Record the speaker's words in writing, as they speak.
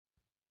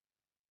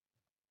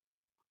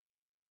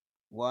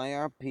Why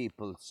are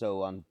people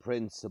so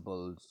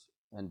unprincipled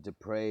and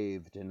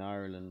depraved in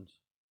Ireland?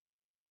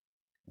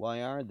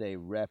 Why are they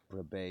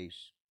reprobate?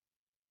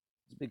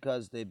 It's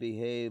because they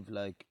behave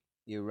like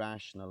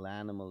irrational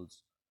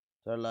animals.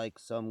 They're like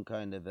some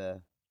kind of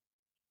a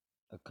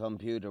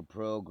computer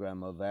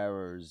program of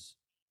errors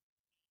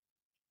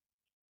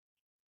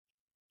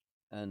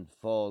and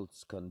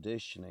false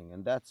conditioning.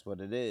 And that's what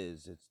it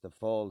is. It's the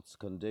false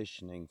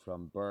conditioning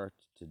from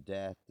birth to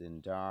death in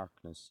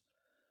darkness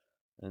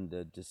and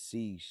the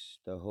deceit,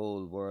 the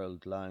whole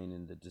world lying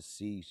in the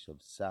deceit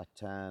of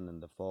Satan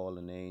and the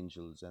fallen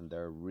angels and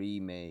their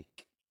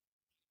remake,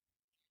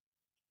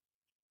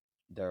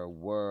 their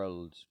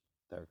world,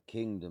 their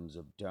kingdoms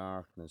of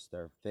darkness,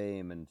 their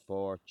fame and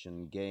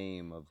fortune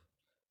game of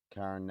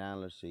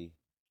carnality.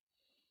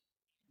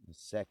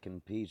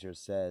 Second Peter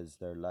says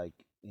they're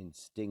like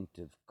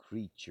instinctive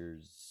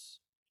creatures,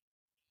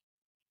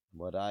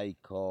 what I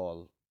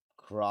call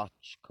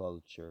crotch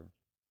culture,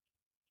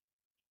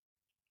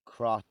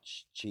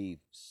 crotch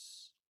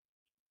chiefs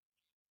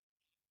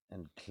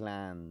and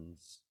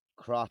clans,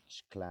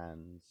 crotch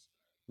clans,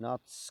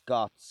 not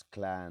Scots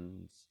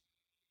clans.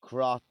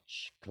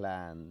 Crotch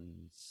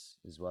clans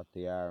is what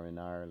they are in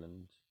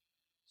Ireland.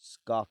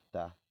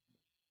 Scotta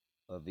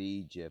of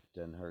Egypt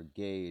and her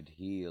Gade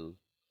heel,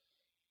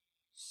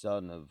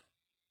 son of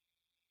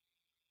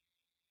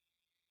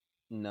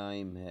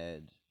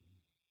Nimehead,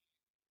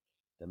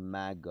 the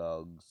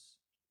Magogs,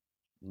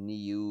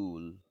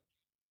 Niul,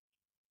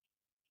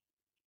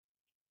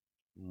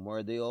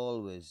 were they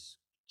always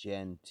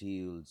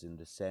gentiles in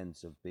the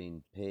sense of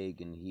being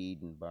pagan,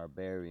 heathen,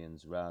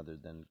 barbarians rather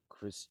than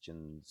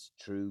Christians,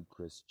 true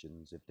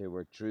Christians? If they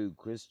were true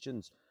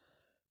Christians,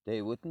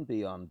 they wouldn't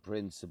be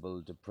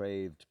unprincipled,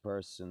 depraved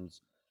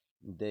persons.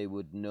 They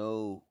would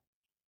know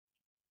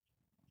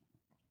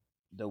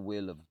the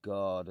will of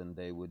God and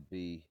they would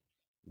be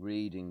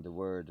reading the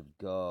Word of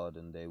God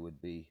and they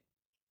would be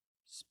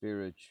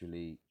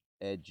spiritually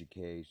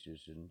educated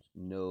and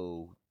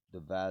know the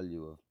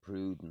value of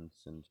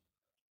prudence and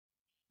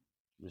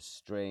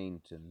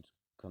restraint and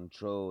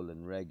control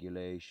and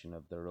regulation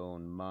of their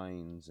own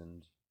minds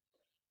and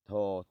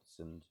thoughts,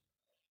 and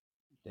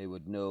they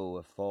would know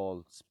a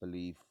false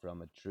belief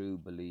from a true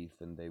belief,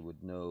 and they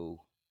would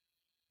know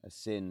a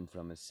sin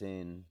from a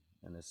sin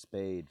and a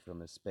spade from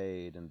a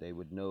spade, and they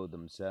would know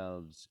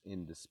themselves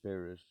in the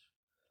spirit.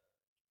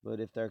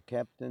 But if they're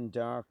kept in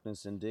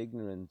darkness and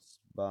ignorance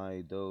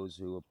by those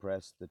who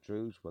oppress the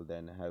truth, well,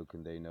 then how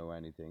can they know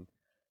anything?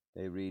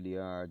 They really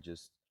are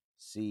just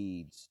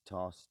seeds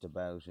tossed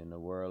about in a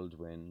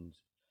whirlwind,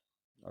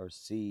 or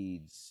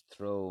seeds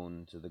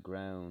thrown to the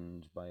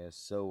ground by a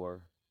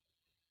sower,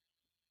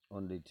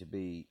 only to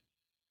be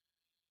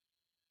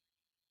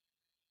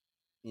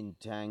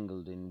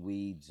entangled in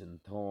weeds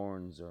and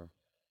thorns, or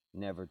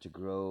never to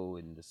grow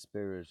in the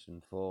spirit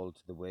and fall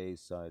to the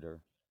wayside,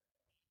 or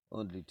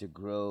only to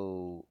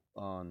grow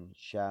on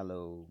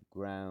shallow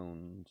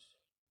ground.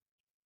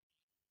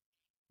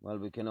 Well,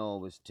 we can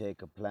always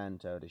take a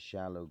plant out of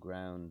shallow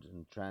ground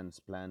and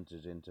transplant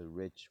it into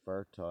rich,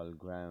 fertile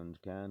ground,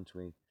 can't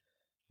we?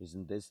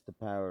 Isn't this the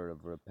power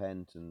of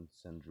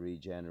repentance and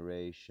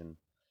regeneration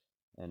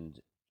and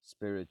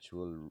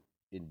spiritual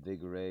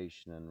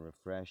invigoration and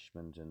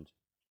refreshment and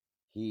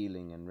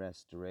healing and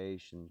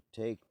restoration?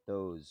 Take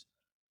that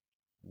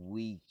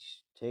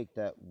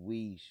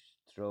wheat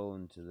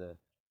thrown to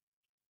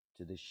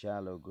the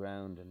shallow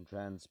ground and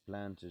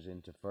transplant it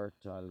into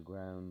fertile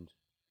ground.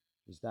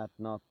 Is that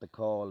not the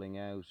calling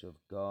out of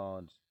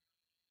God,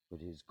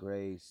 with his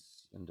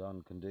grace and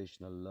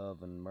unconditional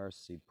love and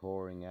mercy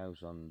pouring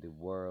out on the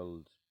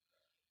world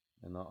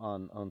and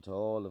unto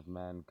all of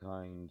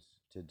mankind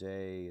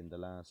today in the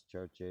last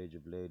church age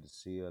of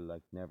Laodicea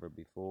like never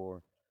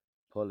before,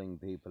 pulling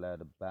people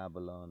out of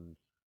Babylon,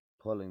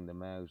 pulling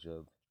them out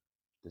of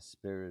the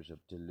spirit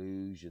of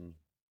delusion,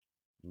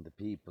 and the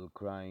people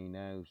crying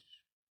out,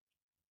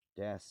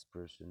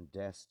 desperate and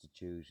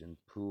destitute and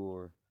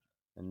poor,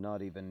 and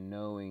not even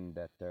knowing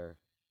that they're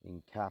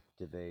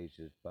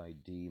captivated by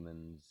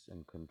demons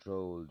and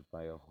controlled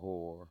by a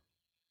whore.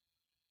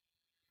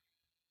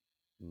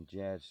 And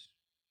yet,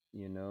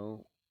 you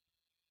know,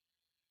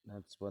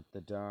 that's what the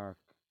dark,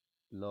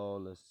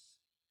 lawless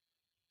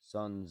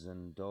sons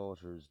and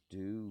daughters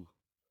do,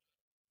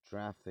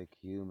 traffic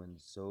human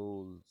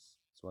souls.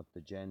 It's what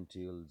the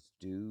Gentiles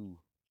do,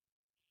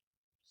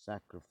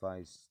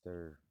 sacrifice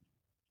their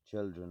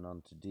children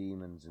unto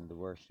demons in the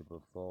worship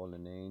of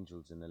fallen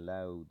angels, and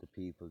allow the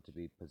people to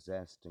be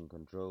possessed and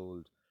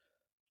controlled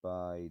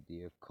by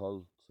the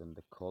occult and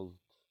the cult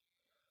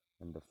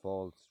and the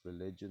false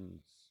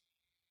religions,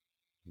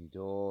 and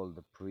all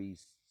the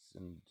priests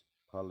and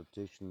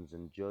politicians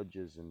and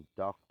judges and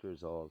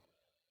doctors all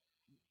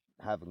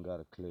haven't got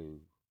a clue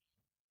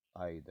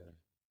either.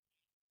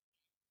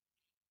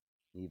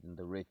 Even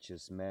the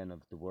richest men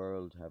of the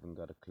world haven't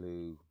got a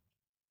clue.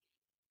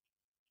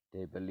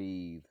 They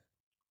believe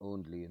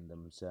only in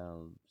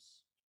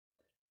themselves.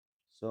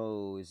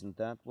 So, isn't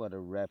that what a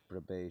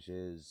reprobate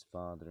is,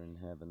 Father in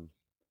heaven?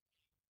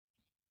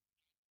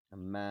 a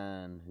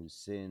man who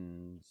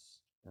sins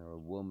or a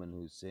woman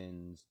who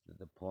sins to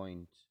the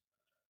point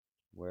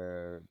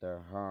where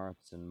their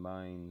hearts and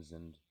minds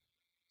and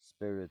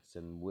spirits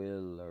and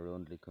will are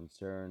only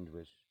concerned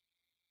with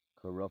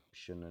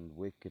corruption and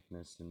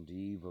wickedness and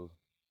evil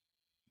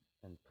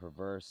and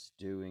perverse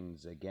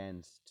doings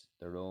against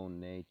their own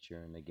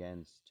nature and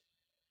against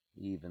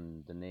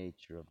even the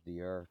nature of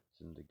the earth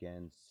and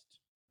against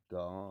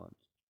God,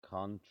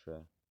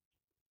 contra,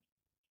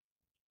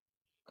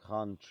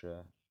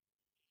 contra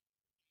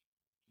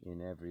in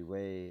every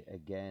way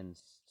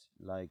against,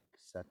 like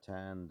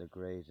Satan, the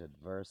great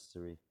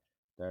adversary,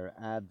 they're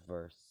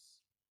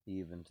adverse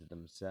even to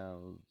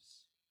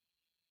themselves.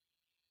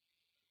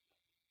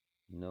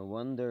 No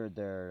wonder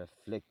they're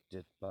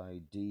afflicted by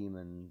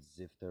demons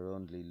if they're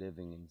only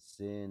living in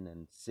sin,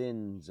 and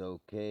sin's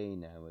okay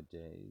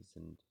nowadays,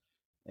 and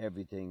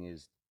everything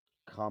is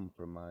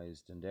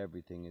compromised and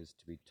everything is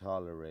to be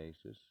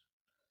tolerated,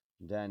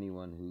 and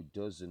anyone who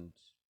doesn't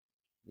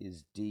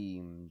is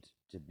deemed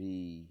to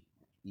be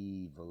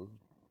evil,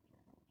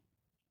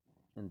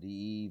 and the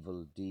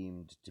evil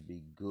deemed to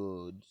be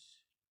good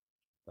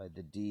by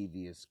the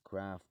devious,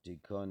 crafty,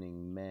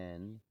 cunning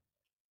men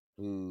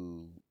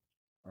who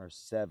are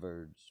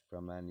severed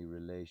from any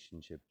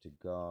relationship to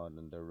God,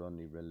 and their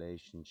only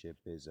relationship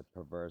is a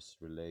perverse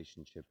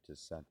relationship to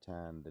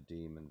Satan, the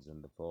demons,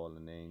 and the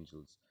fallen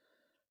angels,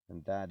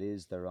 and that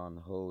is their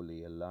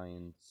unholy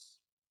alliance.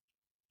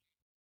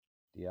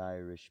 The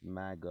Irish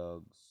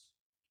Magogs,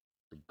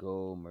 the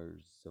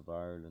Gomers of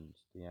Ireland,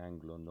 the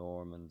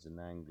Anglo-Normans and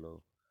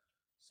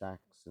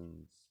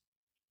Anglo-Saxons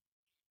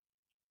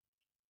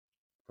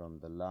from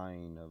the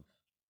line of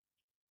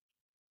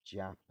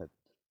Japheth,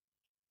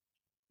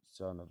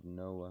 son of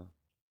Noah.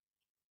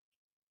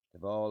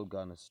 They've all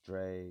gone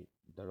astray.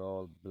 They're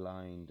all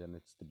blind, and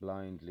it's the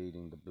blind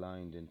leading the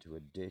blind into a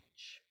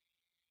ditch.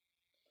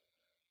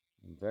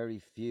 And very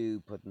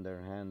few putting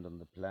their hand on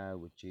the plough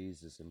with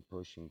Jesus and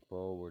pushing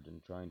forward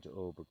and trying to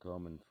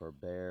overcome and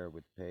forbear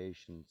with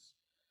patience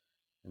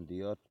and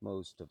the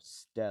utmost of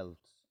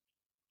stealth,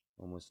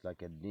 almost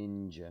like a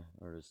ninja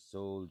or a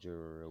soldier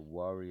or a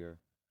warrior,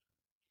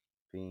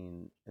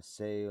 being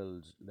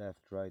assailed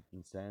left, right,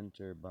 and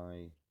centre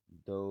by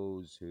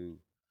those who,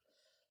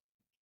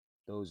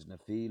 those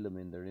Nephilim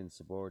in their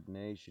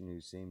insubordination, who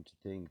seem to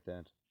think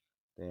that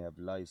they have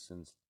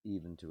license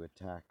even to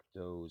attack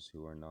those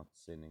who are not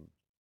sinning.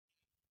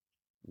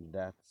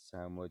 That's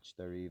how much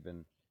they're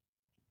even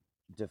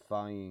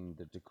defying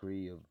the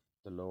decree of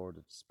the Lord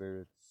of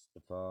Spirits,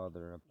 the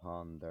Father,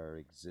 upon their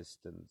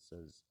existence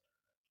as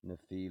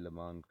Nephilim,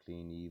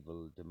 unclean,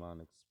 evil,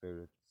 demonic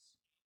spirits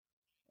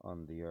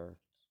on the earth.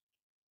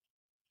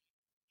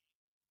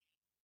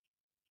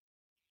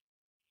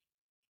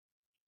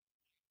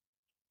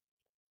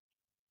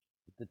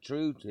 The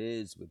truth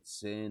is, with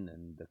sin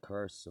and the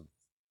curse of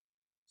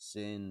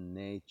sin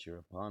nature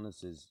upon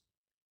us, is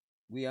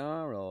we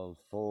are all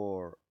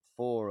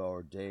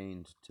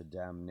foreordained to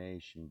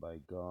damnation by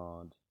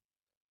God.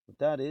 But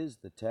that is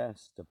the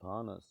test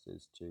upon us,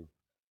 is to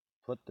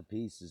put the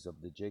pieces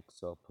of the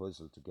jigsaw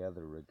puzzle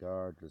together,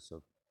 regardless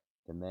of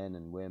the men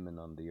and women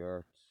on the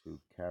earth who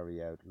carry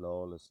out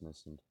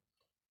lawlessness and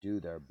do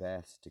their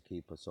best to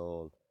keep us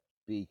all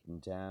beaten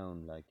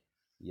down like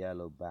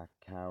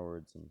yellow-backed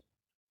cowards and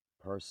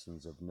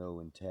persons of no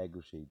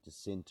integrity,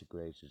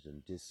 disintegrated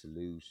and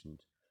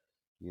disillusioned,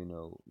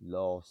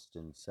 lost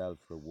in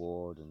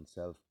self-reward and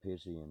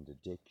self-pity and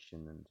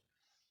addiction and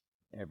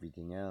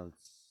everything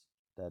else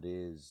that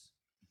is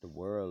the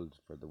world,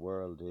 for the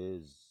world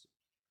is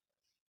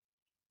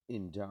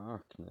in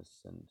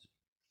darkness, and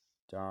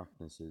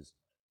darkness is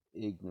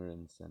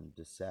ignorance and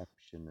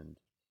deception, and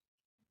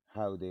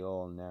how they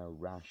all now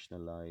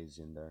rationalize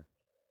in their,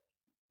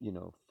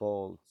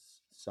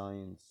 false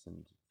science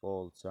and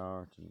false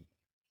art and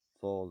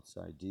false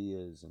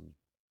ideas, and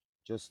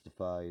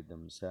justify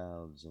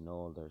themselves in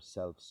all their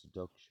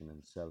self-seduction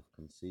and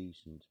self-conceit,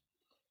 and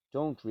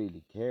don't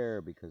really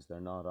care because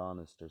they're not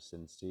honest or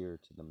sincere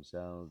to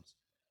themselves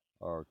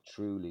or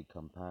truly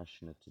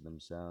compassionate to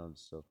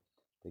themselves, so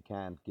they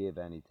can't give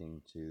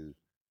anything to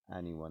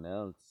anyone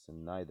else,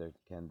 and neither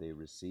can they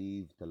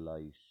receive the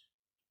light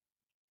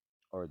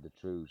or the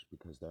truth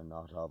because they're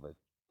not of it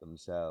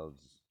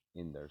themselves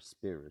in their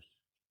spirit.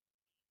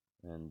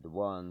 And the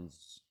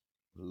ones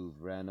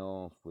who've ran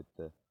off with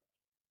the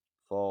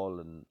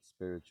fallen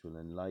spiritual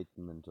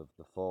enlightenment of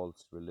the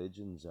false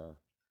religions are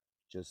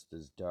just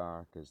as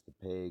dark as the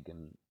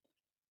pagan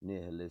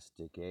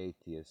nihilistic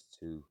atheists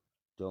who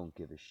don't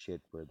give a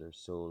shit where their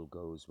soul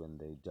goes when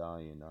they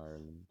die in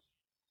Ireland.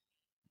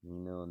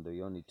 And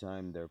the only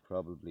time they're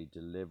probably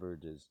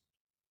delivered is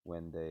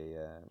when they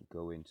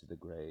go into the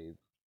grave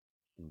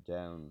and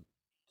down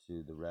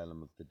to the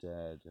realm of the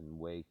dead and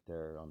wait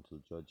there until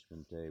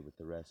Judgment Day with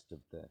the rest of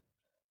the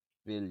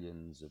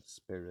billions of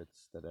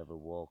spirits that ever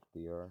walked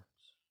the earth.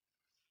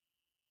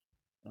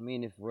 I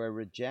mean, if we're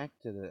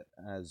rejected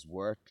as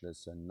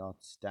worthless and not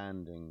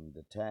standing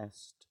the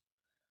test,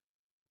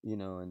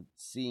 and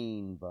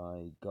seen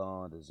by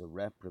God as a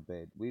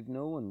reprobate. We've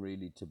no one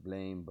really to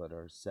blame but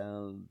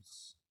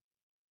ourselves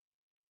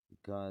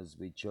because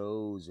we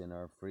chose in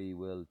our free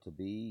will to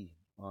be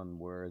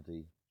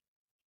unworthy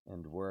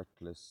and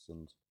worthless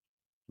and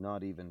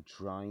not even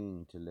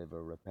trying to live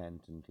a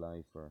repentant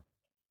life or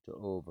to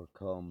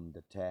overcome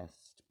the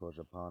test put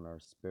upon our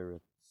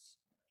spirits.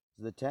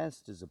 So the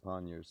test is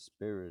upon your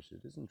spirit,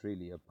 it isn't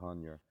really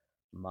upon your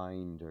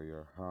mind or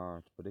your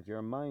heart. But if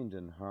your mind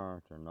and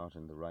heart are not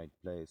in the right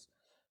place,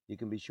 you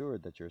can be sure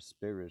that your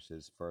spirit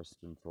is first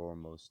and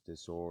foremost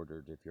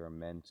disordered if you're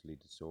mentally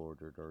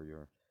disordered or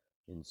you're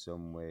in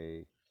some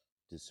way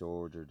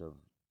disordered of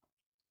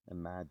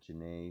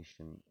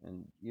imagination.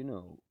 And,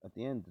 at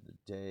the end of the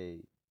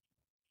day,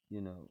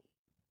 you know,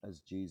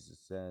 as Jesus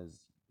says,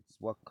 it's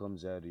what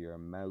comes out of your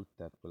mouth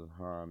that will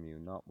harm you,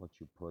 not what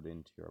you put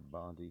into your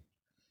body.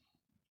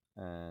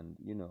 And,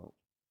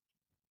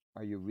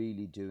 are you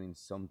really doing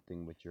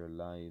something with your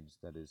lives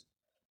that is,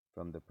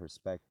 from the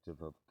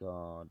perspective of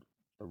God,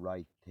 the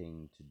right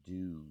thing to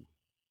do,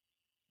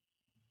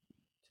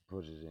 to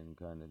put it in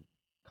kind of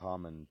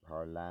common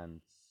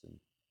parlance and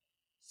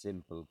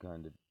simple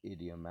kind of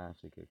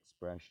idiomatic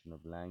expression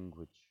of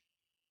language?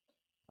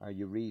 Are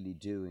you really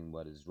doing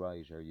what is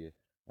right?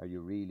 Are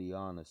you really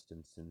honest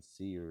and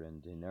sincere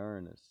and in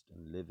earnest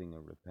and living a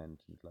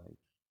repentant life?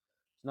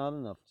 It's not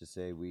enough to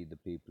say we the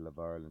people of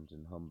Ireland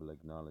in humble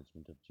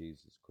acknowledgement of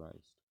Jesus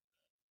Christ.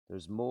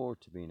 There's more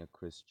to being a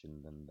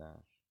Christian than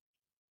that.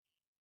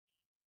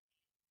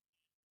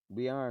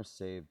 We are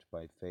saved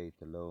by faith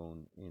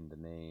alone in the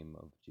name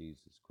of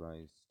Jesus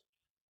Christ,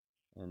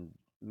 and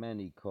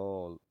many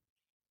call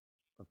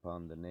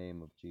upon the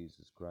name of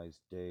Jesus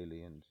Christ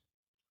daily, and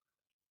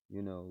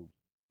you know,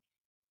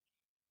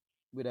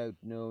 without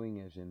knowing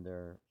it in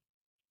their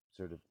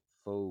sort of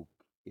folk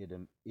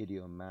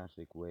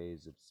idiomatic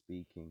ways of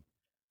speaking,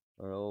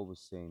 are always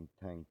saying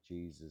thank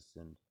Jesus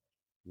and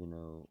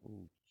oh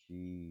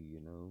gee,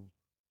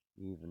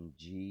 even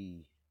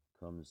G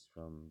comes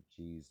from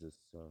Jesus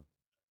or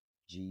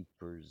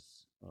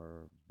jeepers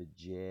or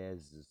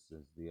bejesus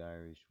as the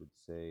Irish would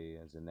say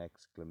as an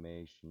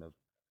exclamation of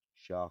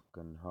shock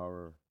and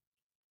horror.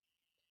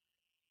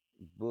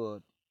 But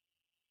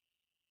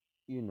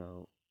you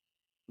know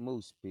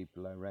most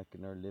people I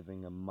reckon are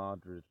living a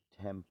moderate,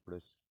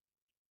 temperate,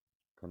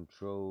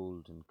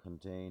 controlled and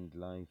contained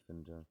life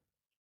and are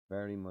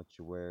very much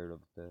aware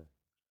of the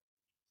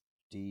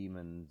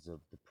demons of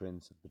the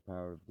prince of the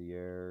power of the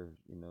air,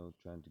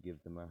 trying to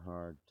give them a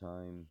hard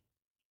time.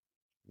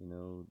 You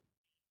know,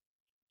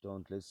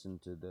 don't listen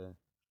to the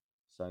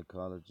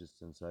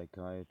psychologists and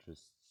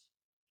psychiatrists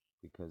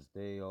because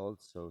they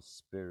also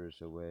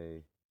spirit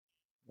away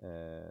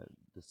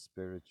the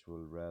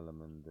spiritual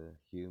realm and the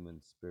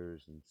human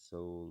spirit and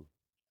soul,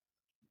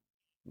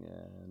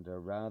 and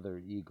are rather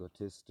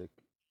egotistic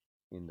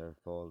in their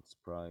false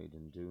pride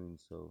in doing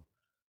so,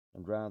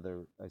 and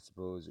rather, I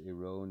suppose,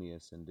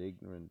 erroneous and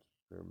ignorant,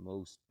 where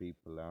most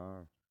people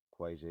are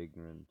quite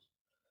ignorant.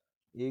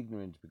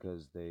 Ignorant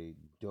because they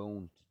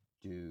don't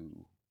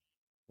do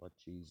what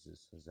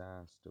Jesus has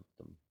asked of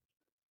them,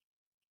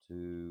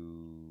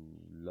 to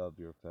love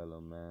your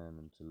fellow man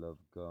and to love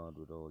God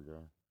with all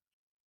your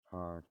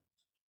heart,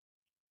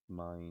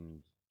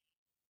 mind,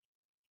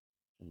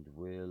 and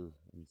will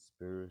and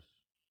spirit.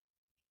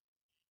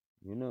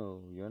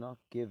 You're not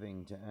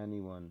giving to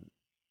anyone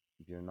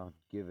if you're not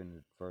giving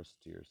it first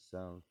to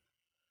yourself.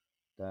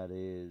 That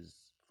is,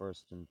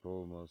 first and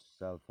foremost,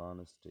 self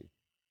honesty.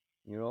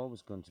 You're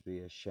always going to be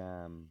a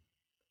sham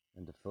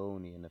and a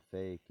phony and a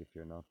fake if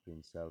you're not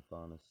being self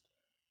honest.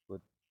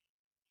 But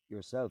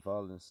your self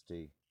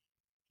honesty,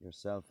 your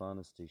self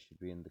honesty should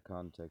be in the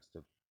context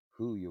of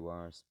who you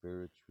are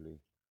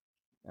spiritually,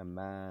 a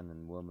man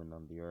and woman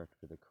on the earth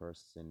with a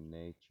cursed sin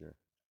nature,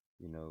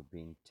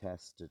 being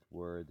tested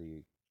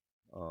worthy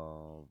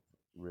of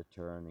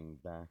returning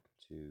back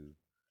to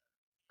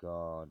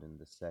God in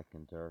the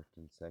second earth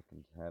and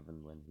second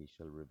heaven when he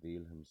shall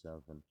reveal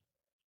himself and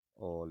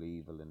all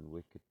evil and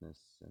wickedness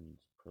and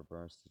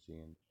perversity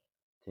and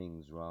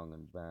things wrong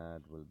and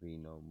bad will be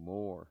no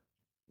more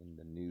in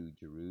the new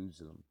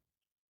Jerusalem.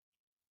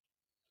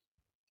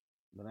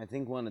 But I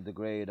think one of the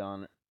great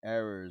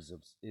errors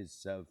is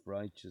self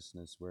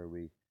righteousness, where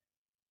we,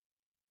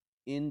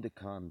 in the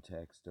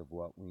context of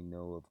what we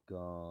know of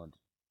God,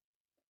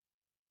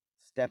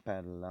 step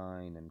out of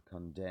line and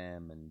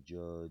condemn and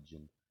judge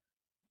and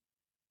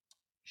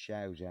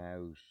shout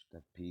out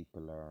that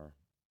people are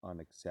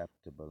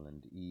unacceptable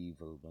and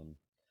evil, when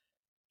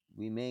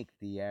we make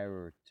the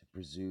error to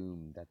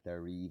presume that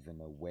they're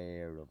even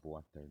aware of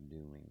what they're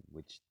doing,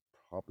 which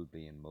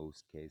probably in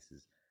most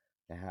cases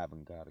they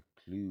haven't got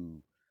a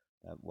clue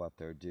that what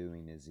they're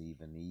doing is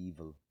even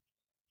evil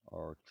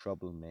or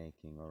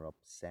troublemaking or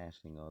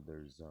upsetting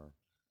others or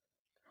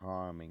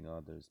harming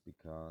others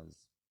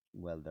because,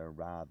 well, they're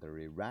rather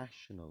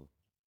irrational.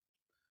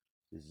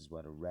 This is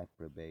what a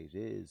reprobate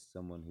is: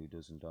 someone who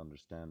doesn't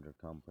understand or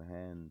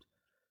comprehend,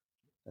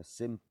 a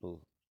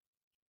simple,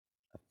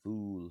 a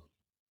fool,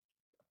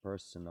 a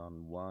person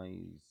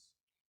unwise.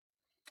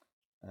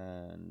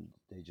 and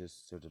they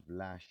just sort of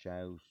lash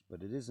out.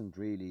 But it isn't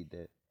really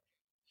the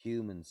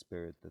human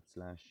spirit that's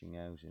lashing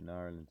out in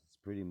Ireland. It's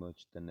pretty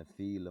much the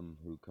Nephilim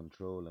who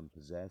control and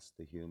possess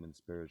the human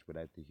spirit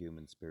without the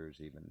human spirit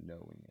even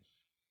knowing it.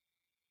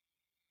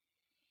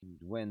 And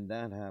when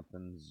that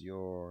happens,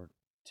 your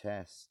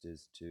test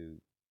is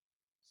to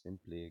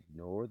simply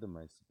ignore them,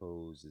 I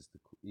suppose, is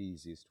the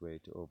easiest way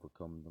to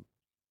overcome them.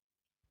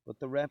 But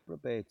the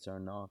reprobates are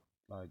not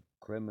like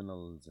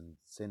criminals and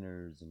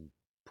sinners and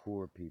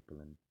poor people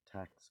and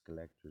tax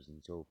collectors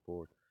and so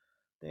forth.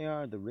 They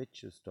are the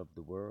richest of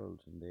the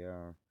world, and they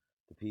are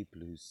the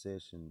people who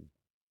sit in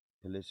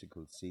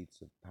political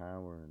seats of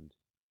power, and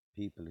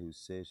people who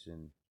sit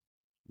in,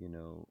 you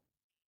know,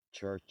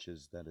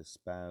 churches that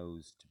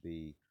espouse to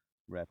be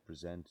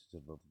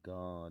representative of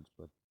God,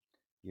 but,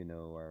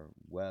 are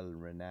well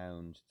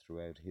renowned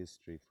throughout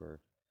history for,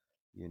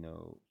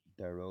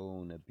 their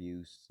own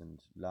abuse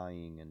and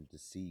lying and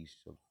deceit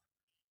of,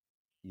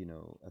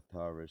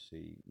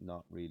 authority,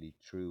 not really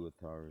true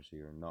authority,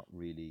 or not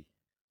really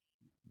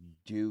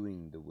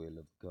doing the will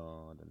of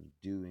God and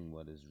doing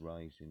what is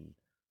right in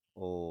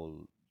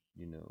all,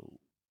 you know,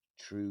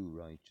 true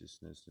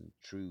righteousness and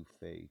true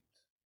faith.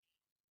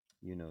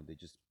 They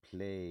just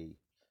play.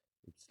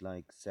 It's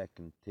like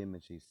Second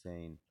Timothy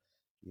saying,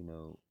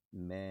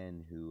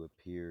 men who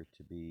appear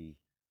to be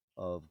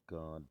of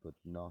God, but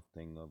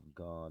nothing of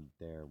God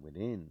there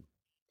within.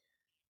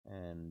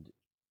 And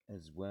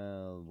as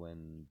well,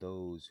 when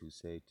those who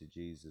say to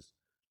Jesus,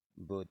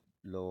 but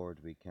Lord,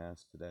 we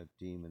casted out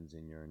demons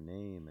in your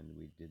name, and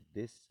we did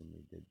this and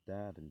we did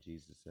that, and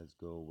Jesus says,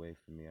 go away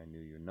from me, I knew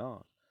you're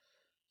not.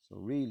 So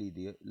really,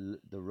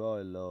 the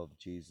royal love of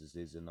Jesus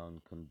is an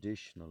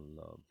unconditional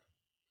love.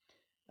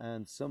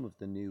 And some of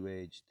the New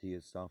Age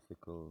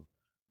theosophical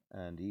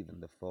and even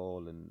the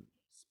fallen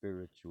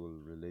spiritual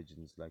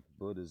religions like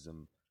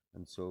Buddhism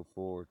and so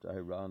forth,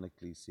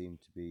 ironically, seem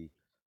to be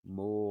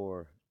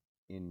more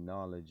in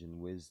knowledge and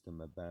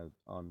wisdom about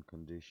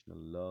unconditional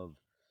love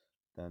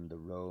than the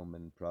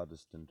Roman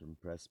Protestant and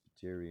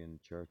Presbyterian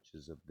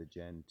churches of the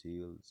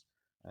Gentiles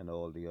and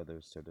all the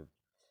other sort of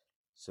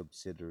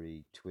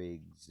subsidiary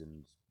twigs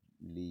and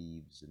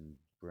leaves and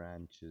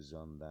branches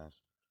on that.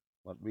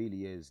 What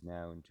really is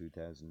now in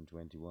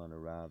 2021 a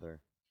rather,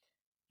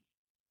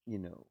 you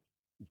know,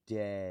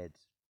 dead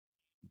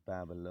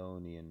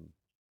Babylonian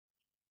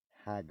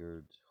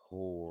haggard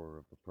whore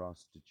of a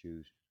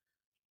prostitute,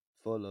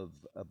 full of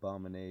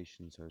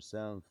abominations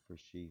herself, for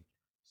she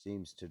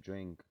seems to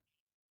drink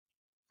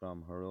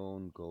from her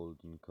own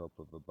golden cup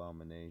of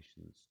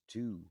abominations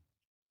too.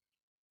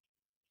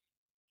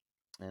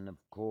 And of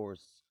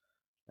course,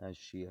 as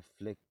she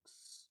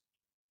afflicts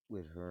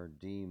with her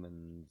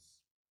demons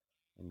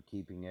and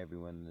keeping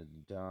everyone in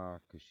the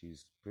dark, because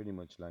she's pretty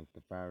much like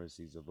the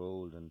Pharisees of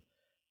old. And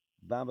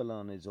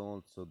Babylon is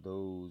also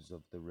those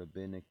of the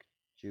rabbinic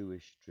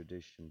Jewish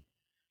tradition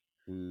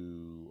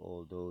who,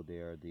 although they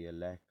are the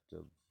elect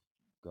of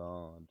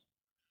God,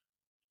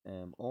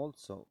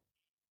 also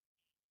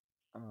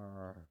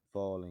are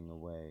falling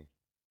away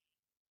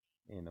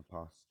in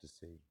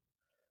apostasy.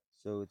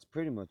 So it's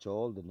pretty much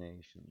all the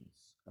nations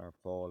are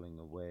falling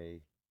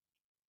away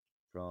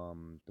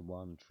from the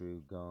one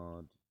true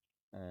God,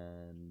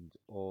 and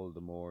all the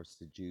more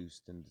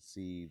seduced and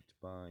deceived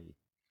by,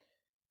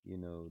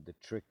 the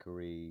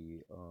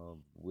trickery of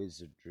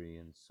wizardry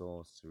and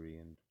sorcery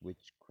and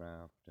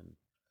witchcraft, and,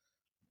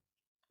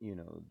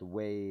 the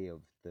way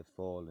of the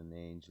fallen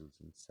angels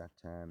and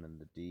Satan and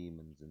the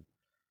demons. And,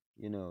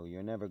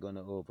 you're never going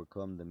to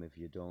overcome them if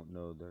you don't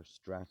know their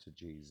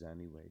strategies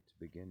anyway to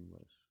begin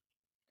with.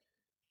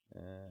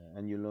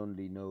 And you'll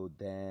only know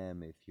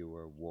them if you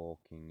are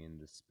walking in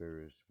the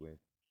Spirit with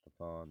the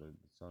Father,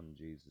 the Son,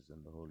 Jesus,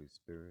 and the Holy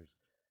Spirit,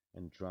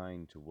 and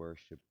trying to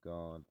worship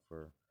God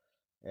for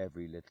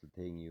every little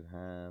thing you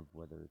have,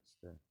 whether it's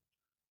the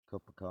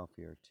cup of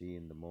coffee or tea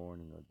in the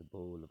morning or the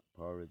bowl of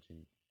porridge,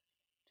 and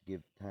to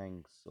give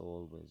thanks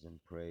always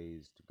and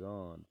praise to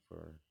God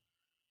for,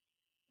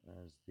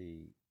 as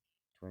the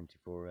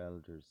 24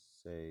 elders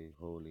say,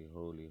 holy,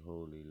 holy,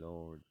 holy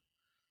Lord,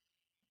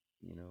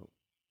 you know,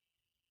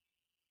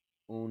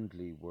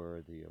 only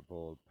worthy of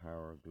all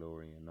power,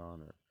 glory, and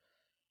honor.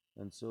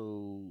 And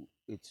so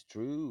it's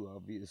true,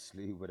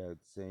 obviously, without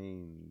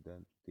saying,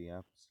 that the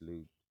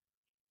absolute,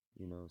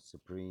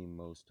 supreme,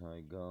 most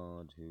high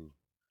God, who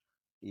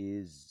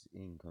is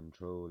in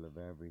control of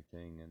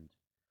everything, and,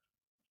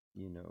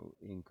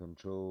 in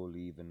control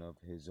even of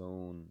his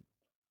own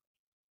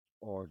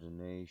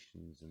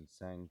ordinations and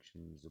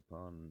sanctions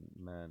upon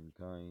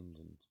mankind,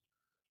 and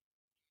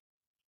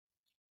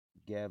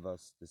gave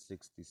us the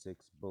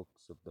 66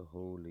 books of the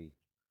holy,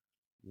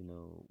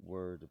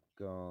 Word of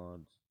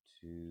God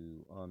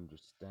to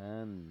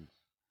understand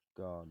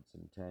God's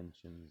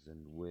intentions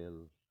and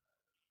will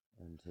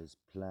and his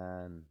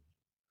plan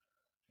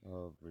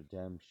of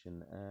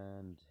redemption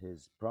and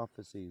his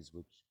prophecies,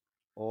 which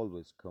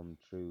always come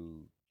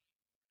true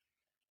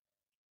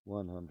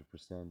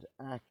 100%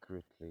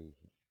 accurately,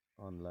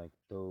 unlike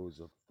those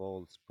of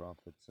false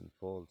prophets and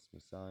false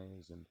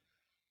messiahs. And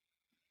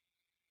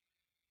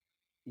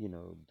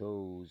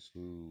those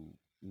who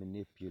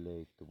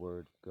manipulate the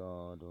word of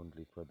God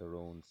only for their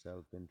own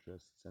self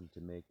interests and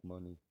to make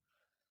money.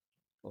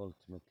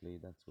 Ultimately,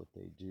 that's what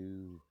they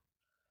do,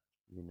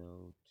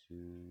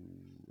 to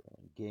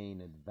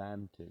gain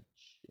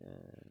advantage,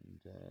 and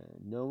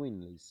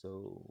knowingly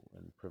so,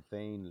 and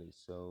profanely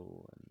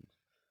so, and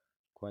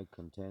quite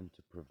content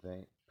to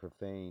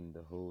profane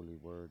the holy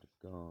word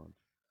of God.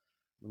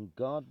 And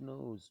God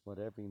knows what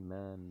every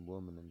man,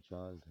 woman, and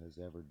child has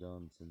ever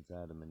done since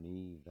Adam and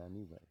Eve,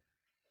 anyway.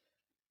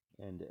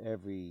 And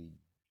every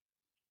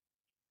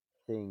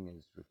thing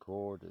is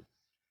recorded,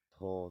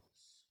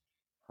 thoughts,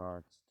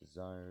 hearts,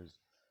 desires,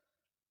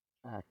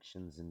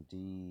 actions, and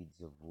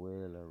deeds of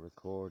will are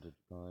recorded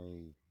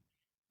by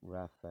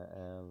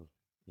Raphael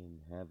in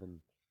heaven.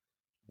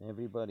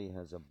 Everybody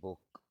has a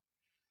book,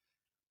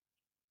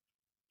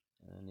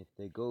 and if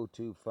they go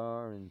too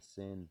far in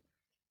sin,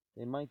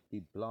 they might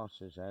be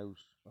blotted out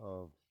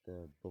of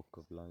the book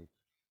of life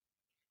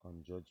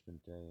on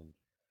Judgment Day, and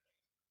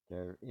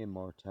their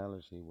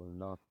immortality will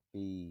not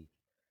be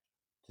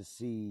to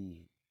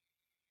see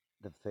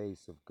the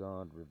face of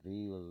God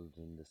revealed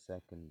in the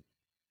second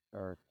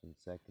earth and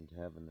second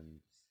heaven and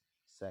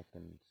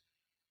second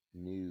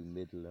new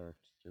Middle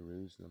Earth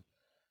Jerusalem,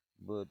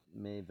 but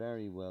may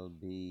very well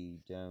be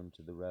down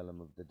to the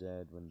realm of the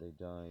dead when they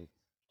die,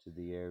 to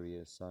the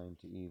area assigned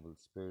to evil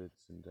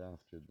spirits, and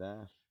after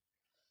that,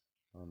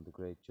 on the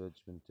great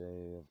judgment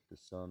day of the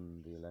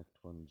Son, the elect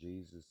one,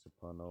 Jesus,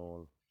 upon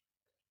all,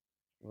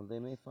 well, they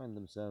may find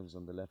themselves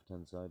on the left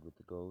hand side with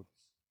the goats,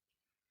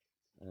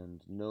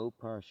 and no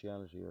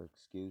partiality or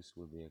excuse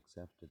will be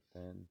accepted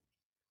then,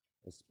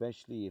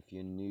 especially if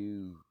you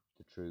knew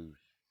the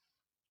truth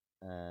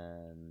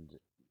and,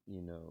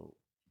 you know,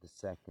 the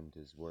second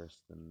is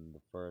worse than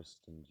the first,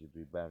 and you'd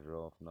be better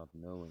off not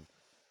knowing.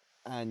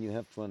 And you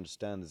have to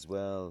understand as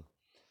well,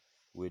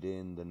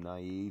 within the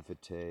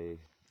naivete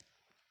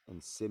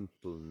and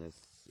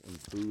simpleness and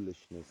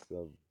foolishness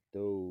of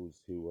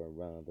those who are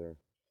rather,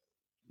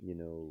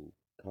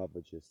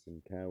 covetous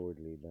and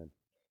cowardly, that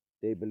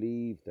they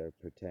believe they're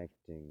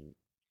protecting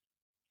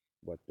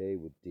what they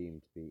would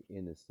deem to be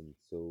innocent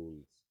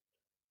souls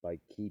by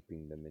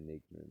keeping them in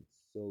ignorance.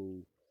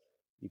 So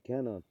you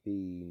cannot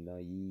be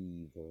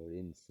naive or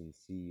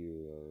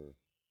insincere or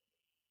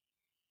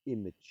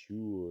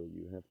immature.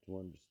 You have to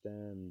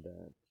understand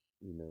that,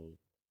 you know,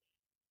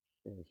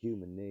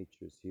 human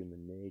nature is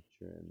human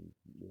nature, and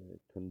the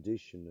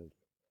condition of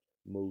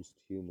most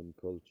human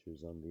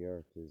cultures on the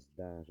earth is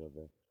that of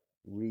a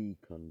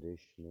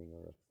reconditioning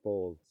or a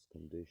false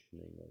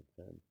conditioning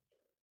of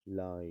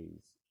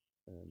lies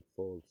and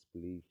false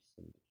beliefs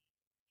and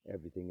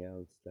everything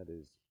else that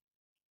is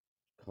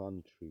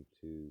contrary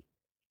to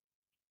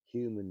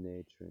human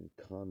nature and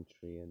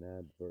contrary and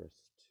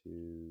adverse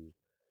to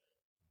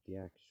the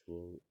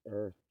actual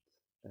earth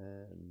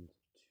and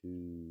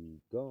to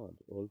God.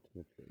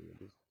 Ultimately,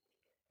 it is.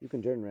 You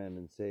can turn around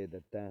and say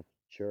that that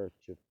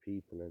church of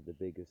people are the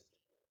biggest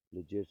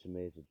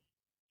legitimated,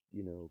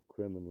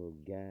 criminal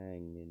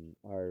gang in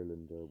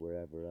Ireland or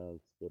wherever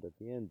else. But at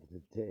the end of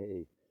the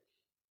day,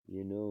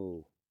 you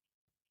know,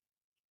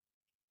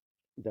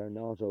 they're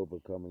not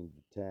overcoming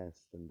the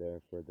test, and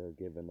therefore they're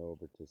given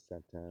over to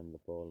Satan, the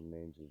fallen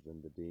angels,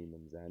 and the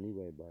demons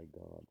anyway by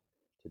God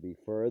to be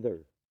further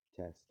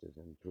tested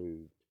and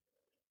proved.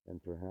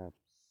 And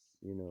perhaps,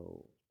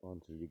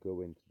 until you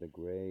go into the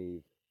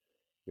grave,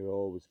 you're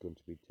always going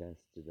to be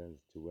tested as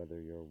to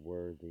whether you're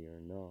worthy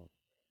or not.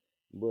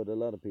 But a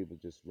lot of people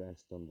just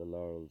rest on the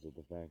laurels of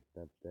the fact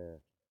that the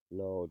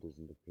law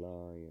doesn't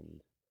apply,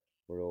 and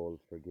we're all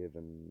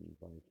forgiven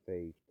by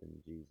faith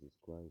in Jesus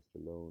Christ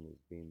alone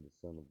as being the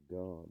Son of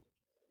God.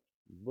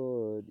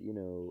 But,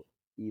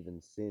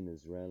 even sin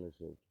is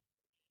relative.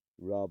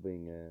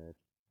 Robbing a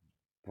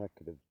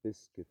packet of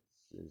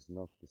biscuits is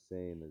not the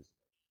same as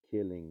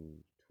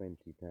killing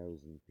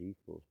 20,000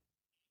 people,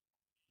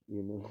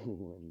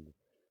 and,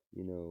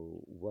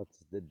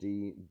 what's the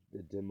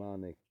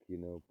demonic,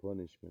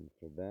 punishment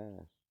for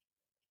that,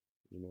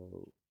 you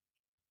know,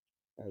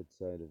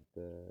 outside of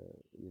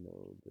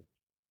the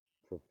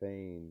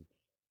profane,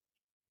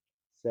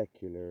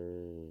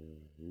 secular,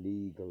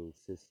 legal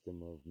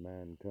system of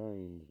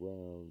mankind.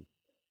 Well,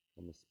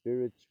 from a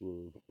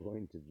spiritual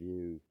point of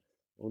view,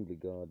 only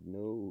God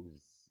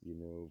knows,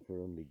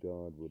 for only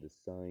God would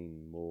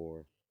assign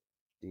more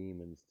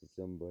demons to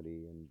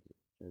somebody. And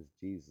as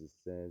Jesus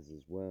says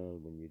as well,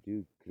 when you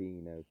do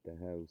clean out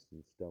the house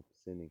and stop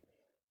sinning,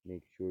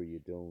 make sure you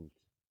don't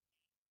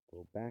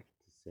go back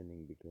to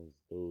sinning, because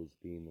those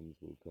demons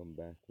will come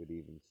back with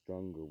even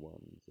stronger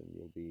ones, and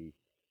you'll be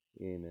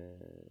in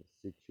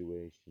a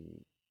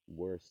situation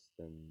worse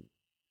than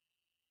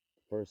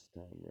the first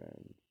time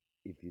round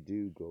if you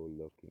do go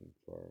looking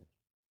for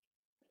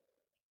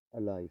a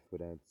life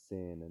without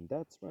sin. And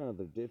that's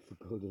rather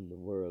difficult in the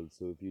world.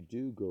 So if you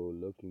do go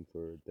looking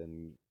for it,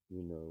 then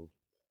you're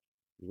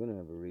going to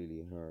have a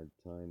really hard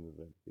time of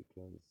it,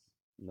 because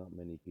not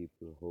many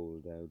people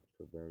hold out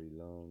for very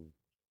long,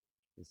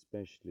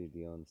 especially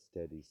the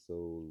unsteady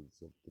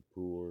souls of the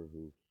poor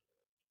who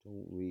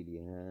don't really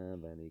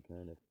have any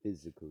kind of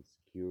physical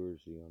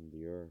security on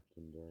the earth,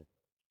 and they're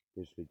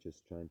literally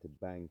just trying to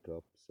bank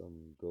up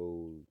some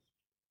gold,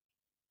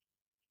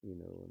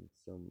 and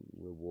some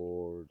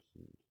reward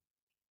and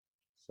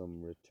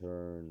some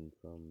return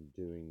from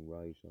doing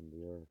right on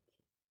the earth.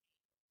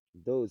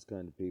 Those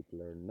kind of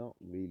people are not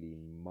really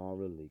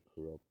morally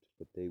corrupt,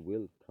 but they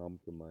will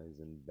compromise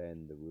and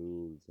bend the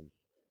rules and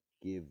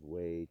give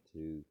way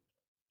to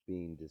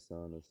being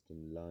dishonest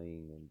and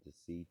lying and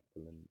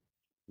deceitful, and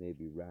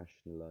maybe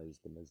rationalize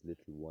them as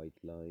little white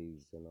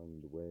lies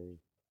along the way.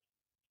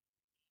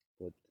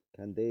 But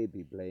can they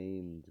be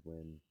blamed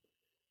when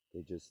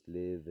they just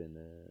live in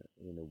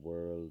a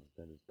world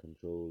that is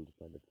controlled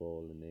by the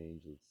fallen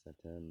angels,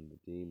 Satan, and the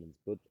demons?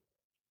 But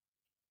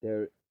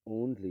they're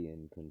only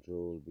in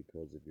control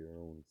because of your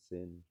own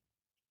sin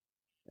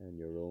and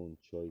your own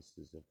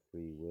choices of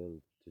free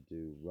will to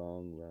do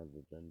wrong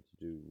rather than to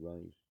do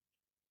right.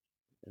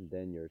 And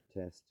then you're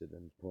tested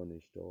and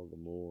punished all the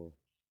more.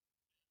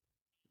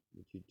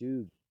 But you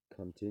do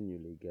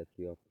continually get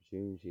the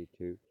opportunity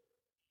to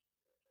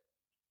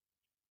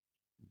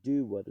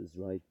do what is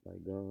right by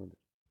God.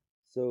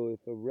 So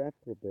if a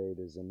reprobate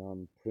is an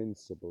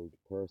unprincipled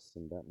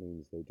person, that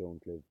means they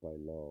don't live by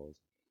laws.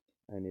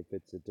 And if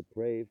it's a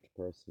depraved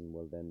person,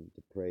 well, then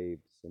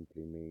depraved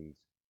simply means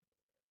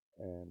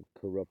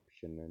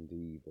corruption and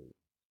evil.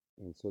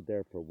 And so,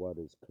 therefore, what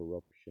is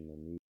corruption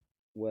and evil?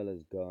 Well,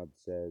 as God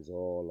says,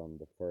 all on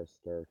the first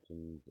earth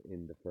and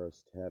in the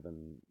first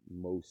heaven,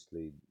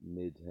 mostly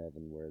mid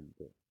heaven, where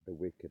the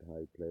wicked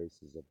high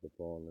places of the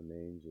fallen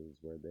angels,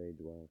 where they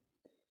dwell,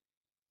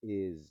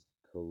 is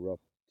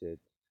corrupted,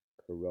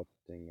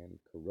 corrupting, and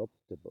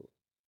corruptible.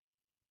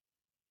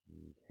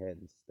 And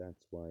hence,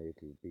 that's why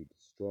it'll be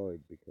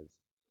destroyed, because,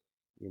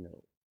 you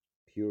know,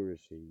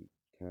 purity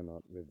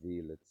cannot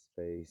reveal its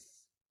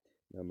face,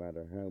 no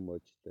matter how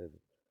much the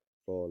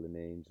fallen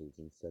angels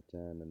and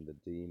Satan and the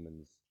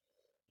demons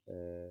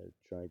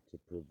tried to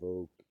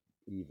provoke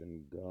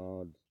even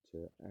God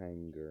to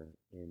anger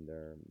in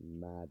their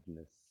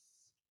madness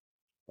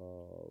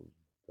of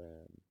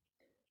um,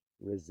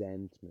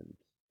 resentment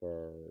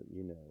for,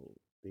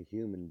 the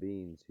human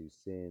beings who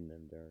sin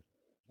and are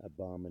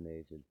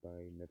abominated by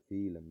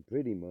Nephilim,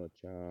 pretty much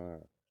are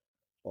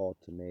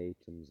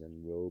automatons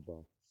and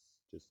robots,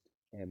 just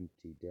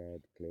empty,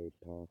 dead clay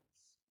pots.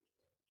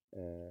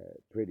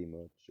 Pretty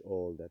much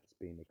all that's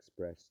been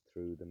expressed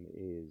through them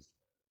is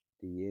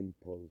the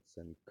impulse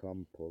and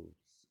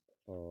compulse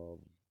of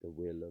the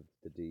will of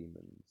the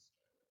demons.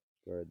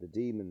 Where the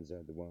demons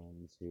are the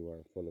ones who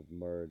are full of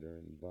murder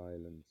and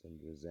violence and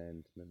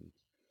resentment,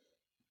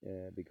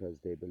 because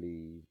they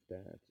believe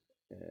that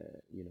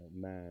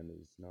man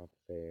is not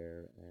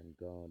fair and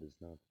God is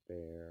not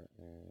fair,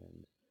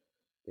 and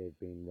they've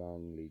been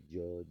wrongly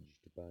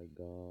judged by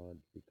God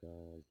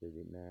because they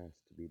didn't ask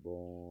to be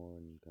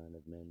born, kind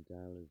of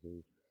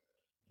mentality.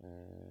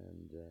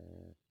 And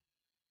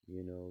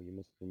you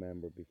must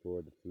remember,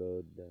 before the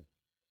flood, the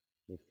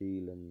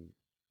Nephilim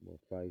were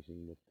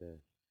fighting with the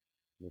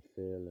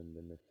Nephil, and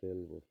the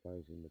Nephil were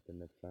fighting with the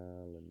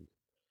Nephal, and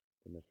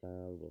the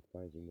Nephal were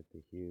fighting with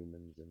the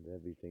humans, and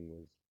everything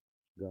was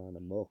gone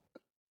amok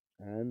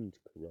and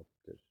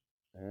corrupted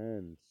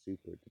and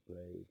super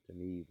depraved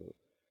and evil,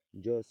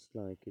 just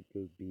like it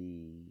will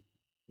be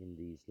in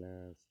these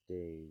last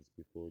days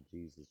before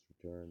Jesus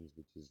returns,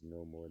 which is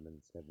no more than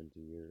 70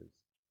 years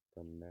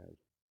from now.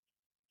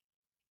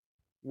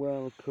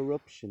 Well,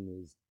 corruption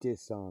is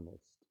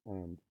dishonest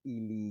and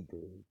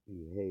illegal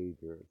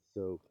behavior.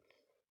 So,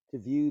 to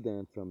view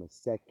that from a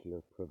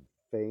secular,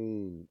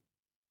 profane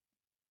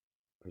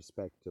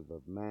perspective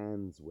of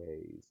man's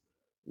ways,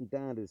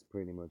 that is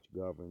pretty much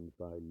governed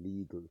by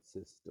legal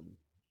system.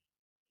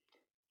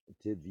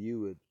 To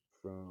view it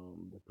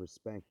from the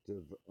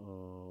perspective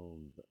of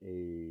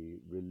a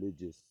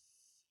religious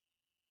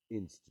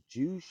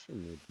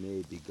institution, it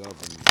may be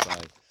governed by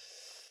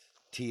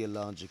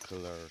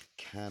theological or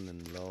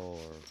canon law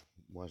or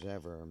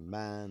whatever,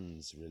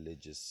 man's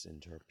religious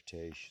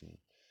interpretation.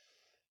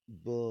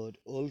 But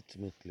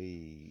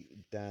ultimately,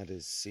 that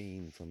is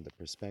seen from the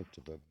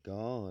perspective of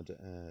God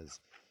as,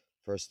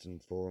 first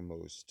and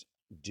foremost,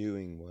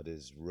 doing what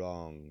is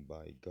wrong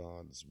by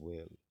God's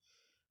will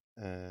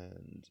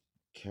and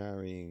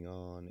carrying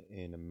on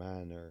in a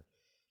manner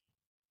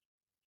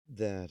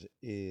that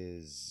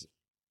is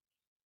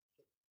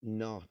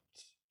not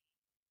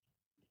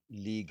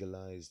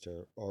legalized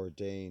or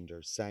ordained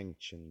or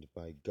sanctioned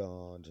by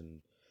God.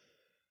 And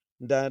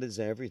that is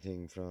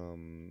everything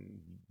from,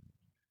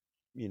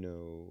 you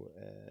know,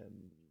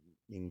 um,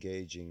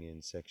 engaging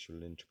in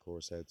sexual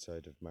intercourse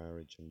outside of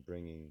marriage and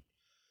bringing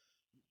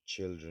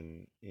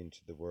children into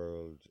the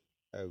world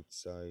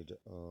outside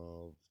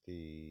of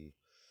the,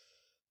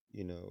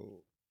 you know,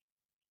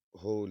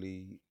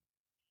 holy,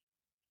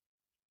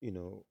 you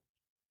know,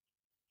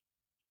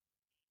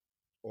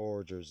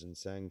 orders and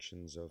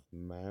sanctions of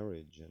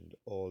marriage and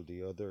all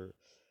the other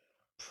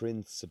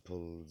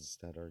principles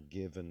that are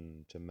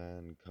given to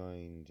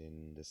mankind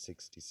in the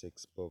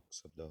 66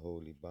 books of the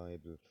Holy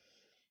Bible.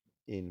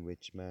 in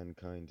which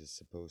mankind is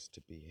supposed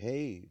to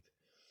behave.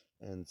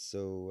 And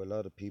so a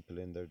lot of people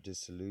in their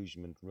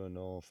disillusionment run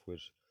off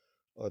with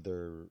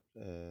other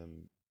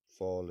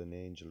fallen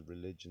angel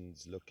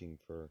religions looking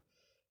for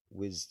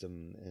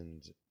wisdom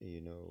and,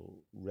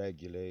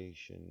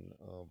 regulation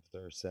of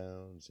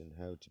themselves and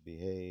how to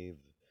behave,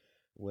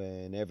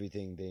 when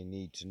everything they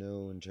need to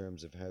know in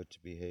terms of how to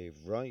behave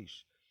right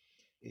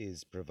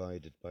is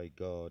provided by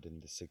God in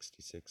the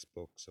 66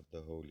 books of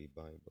the Holy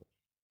Bible.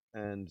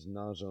 And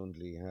not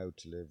only how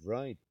to live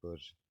right, but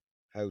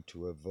how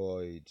to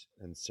avoid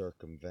and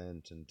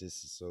circumvent and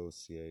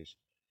disassociate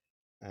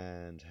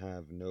and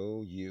have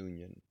no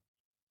union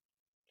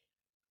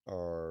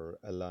or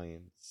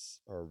alliance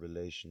or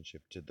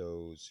relationship to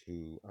those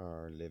who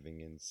are living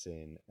in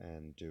sin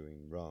and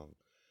doing wrong.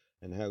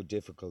 And how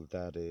difficult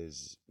that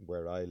is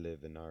where I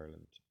live in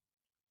Ireland.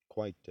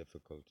 Quite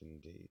difficult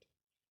indeed.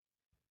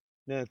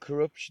 Now,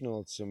 corruption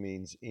also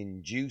means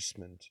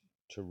inducement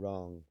to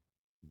wrong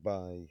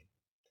by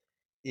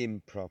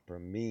improper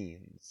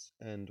means.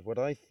 And what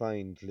I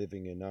find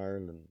living in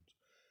Ireland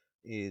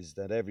is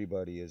that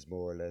everybody is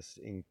more or less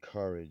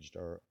encouraged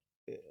or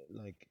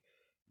like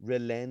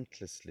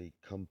relentlessly,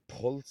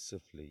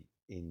 compulsively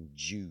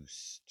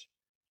induced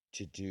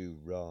to do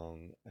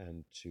wrong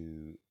and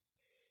to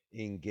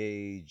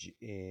engage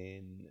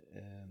in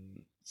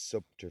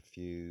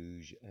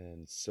subterfuge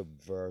and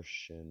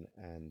subversion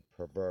and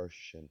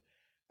perversion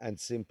and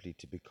simply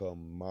to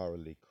become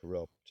morally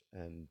corrupt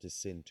and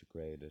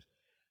disintegrated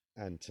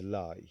and to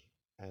lie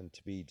and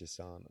to be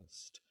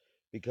dishonest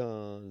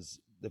because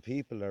the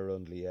people are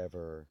only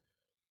ever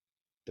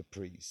the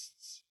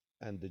priests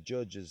and the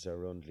judges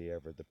are only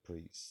ever the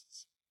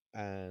priests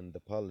and the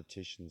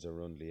politicians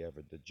are only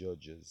ever the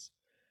judges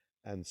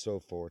and so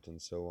forth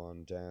and so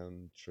on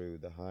down through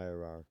the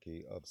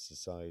hierarchy of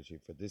society,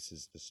 for this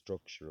is the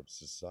structure of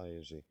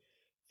society,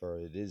 for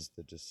it is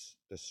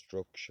the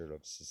structure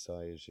of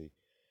society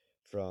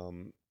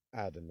from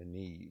Adam and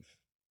Eve.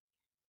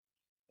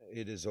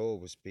 It has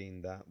always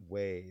been that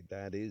way.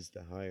 That is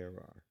the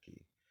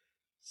hierarchy.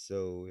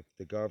 So if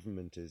the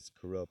government is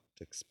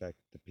corrupt, expect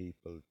the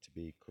people to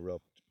be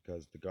corrupt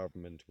because the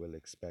government will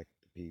expect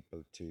the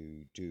people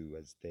to do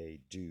as they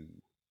do.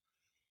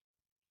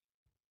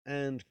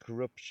 And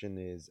corruption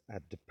is a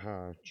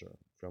departure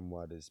from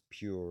what is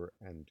pure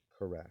and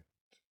correct.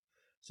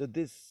 So,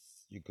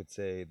 this, you could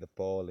say, the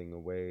falling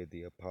away,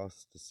 the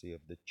apostasy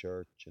of the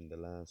church in the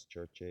last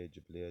church age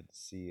of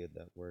Laodicea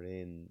that we're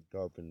in,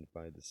 governed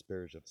by the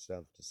spirit of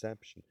self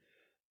deception,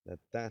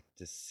 that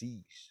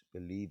deceit,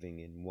 believing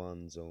in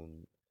one's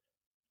own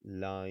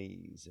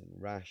lies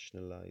and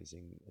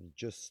rationalizing and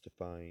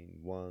justifying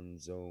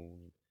one's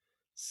own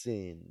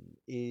sin,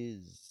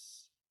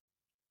 is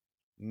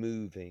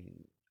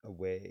moving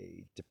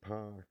away,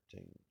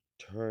 departing,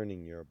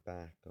 turning your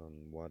back on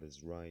what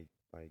is right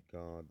by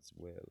God's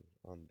will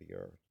on the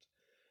earth,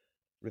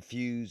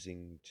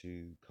 refusing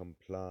to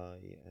comply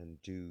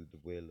and do the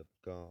will of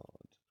God.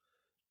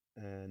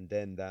 And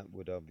then that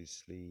would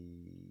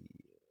obviously,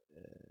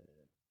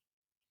 uh,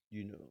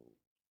 you know,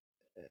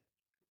 uh,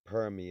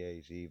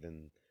 permeate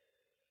even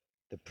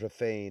the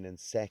profane and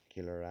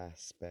secular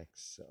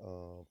aspects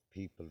of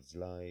people's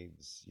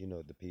lives,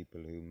 the people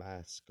who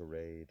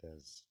masquerade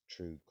as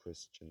true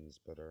Christians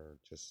but are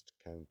just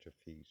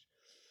counterfeit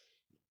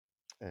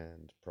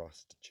and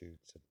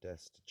prostitutes of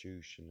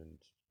destitution and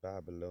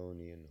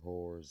Babylonian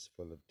whores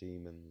full of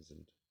demons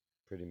and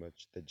pretty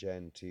much the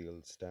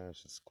genteel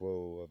status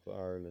quo of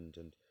Ireland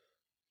and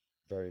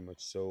very much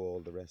so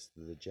all the rest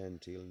of the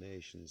genteel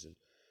nations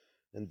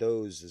and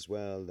those as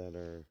well that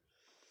are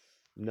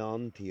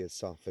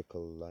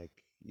non-theosophical,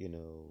 like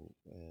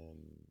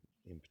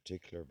in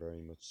particular,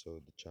 very much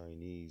so the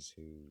Chinese,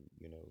 who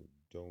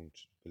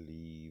don't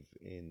believe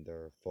in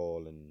their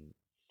fallen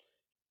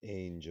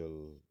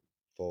angel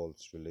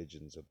false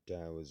religions of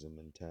Taoism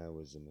and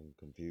Taoism and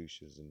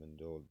Confucianism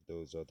and all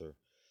those other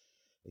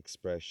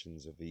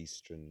expressions of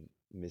Eastern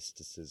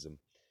mysticism.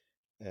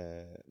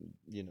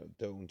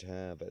 Don't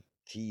have a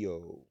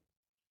theo,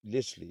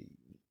 literally,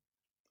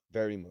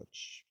 very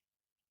much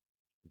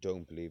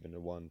don't believe in a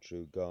one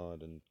true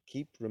God, and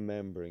keep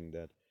remembering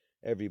that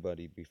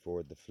everybody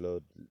before the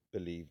flood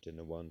believed in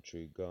a one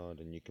true God,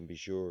 and you can be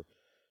sure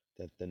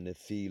that the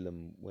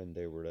Nephilim, when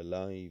they were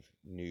alive,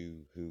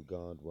 knew who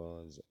God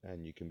was,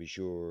 and you can be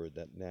sure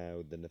that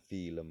now the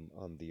Nephilim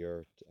on the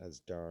earth,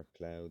 as dark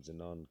clouds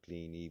and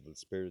unclean evil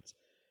spirits,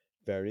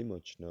 very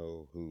much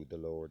know who the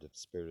Lord of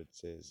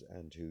Spirits is,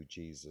 and who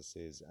Jesus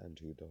is, and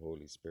who the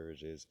Holy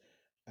Spirit is,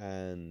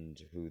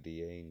 and who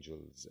the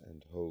angels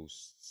and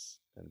hosts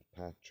and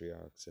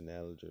patriarchs and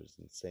elders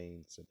and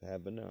saints of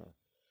heaven are.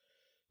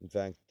 In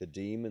fact, the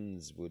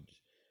demons would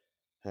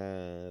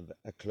have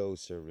a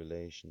closer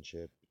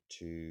relationship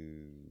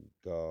to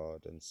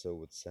God, and so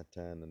would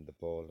Satan and the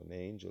fallen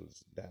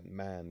angels, than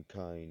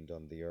mankind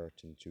on the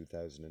earth in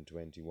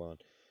 2021,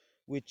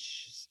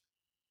 which,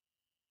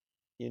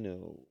 you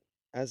know,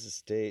 as a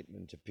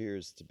statement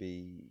appears to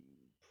be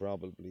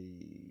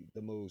probably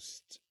the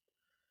most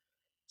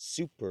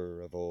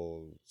super of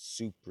all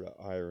supra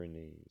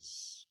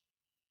ironies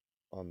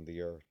on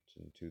the earth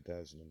in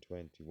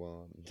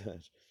 2021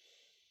 that,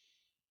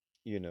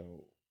 you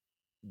know,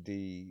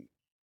 the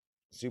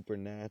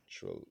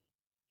supernatural,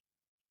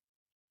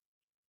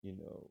 you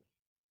know,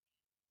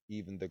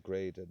 even the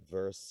great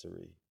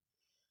adversary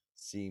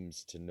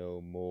seems to know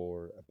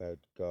more about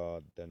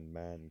God than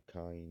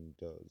mankind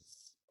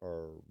does,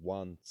 or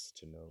wants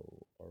to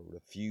know, or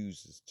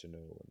refuses to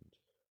know, and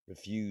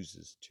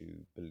refuses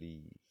to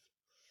believe.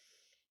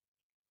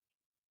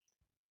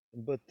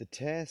 But the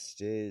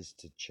test is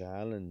to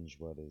challenge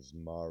what is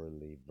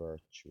morally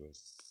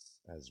virtuous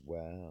as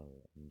well,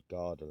 and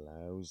God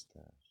allows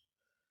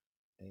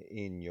that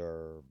in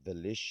your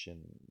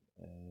volition.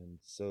 And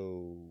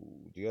so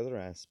the other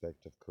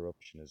aspect of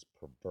corruption is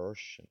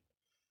perversion.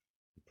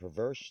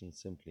 Perversion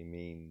simply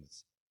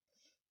means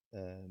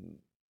um,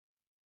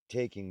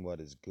 taking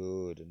what is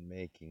good and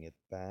making it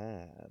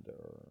bad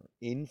or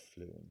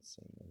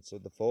influencing. And so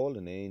the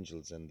fallen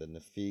angels and the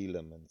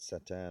Nephilim and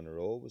Satan are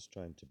always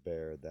trying to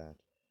bear that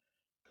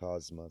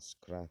cosmos,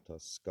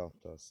 kratos,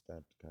 skotos,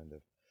 that kind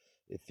of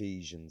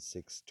Ephesians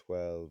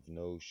 6:12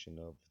 notion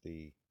of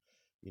the,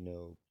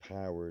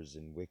 powers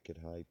in wicked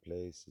high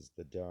places,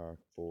 the dark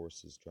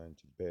forces trying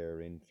to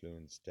bear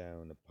influence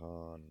down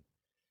upon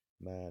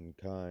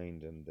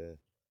mankind, and the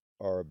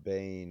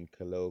urbane,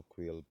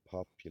 colloquial,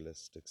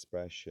 populist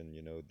expression,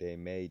 they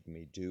made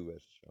me do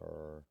it,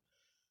 or,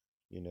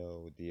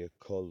 the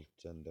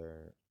occult and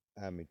their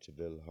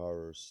Amityville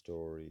horror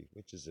story,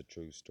 which is a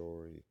true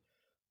story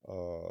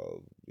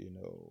of,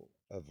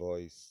 a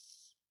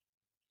voice,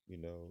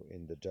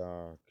 in the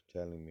dark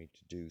telling me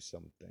to do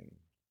something,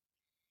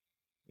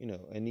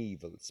 an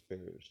evil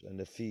spirit, an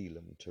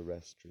Nephilim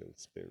terrestrial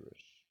spirit,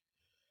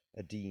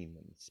 a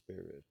demon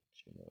spirit,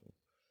 you know,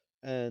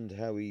 and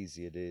how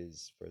easy it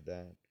is for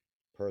that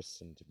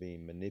person to be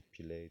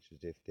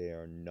manipulated if they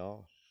are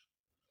not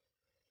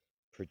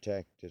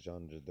protected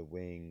under the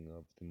wing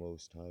of the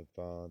Most High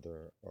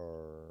Father,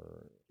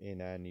 or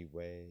in any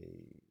way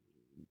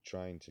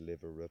trying to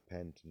live a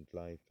repentant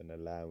life and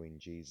allowing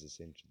Jesus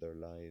into their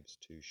lives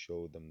to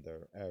show them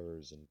their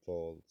errors and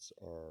faults,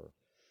 or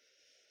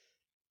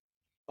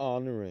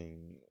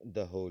honoring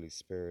the Holy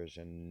Spirit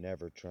and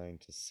never trying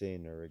to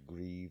sin or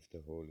aggrieve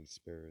the Holy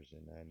Spirit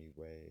in any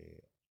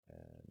way,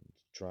 and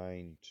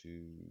trying to,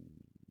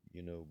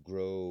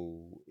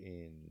 grow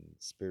in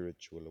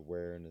spiritual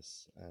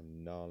awareness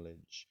and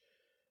knowledge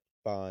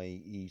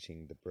by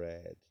eating the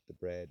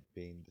bread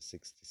being the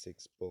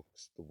 66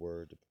 books, the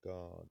Word of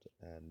God,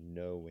 and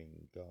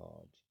knowing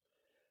God.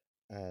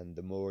 And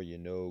the more you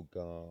know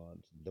God,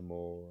 the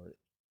more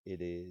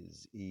it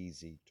is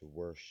easy to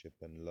worship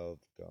and love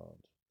God.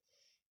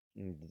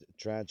 And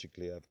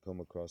tragically, I've come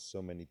across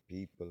so many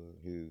people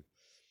who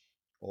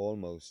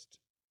almost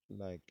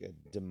like a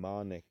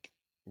demonic,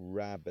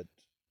 rabid,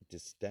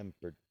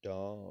 distempered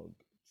dog,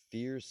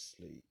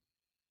 fiercely,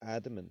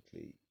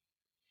 adamantly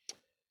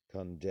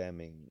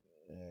condemning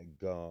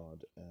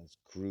God as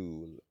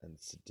cruel and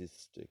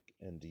sadistic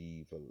and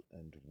evil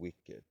and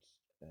wicked,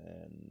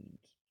 and,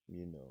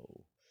 you know,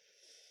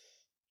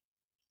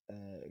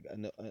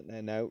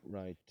 an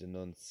outright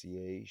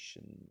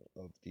denunciation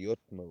of the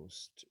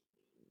utmost,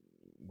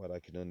 what I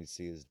can only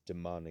see as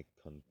demonic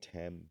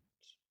contempt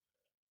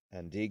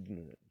and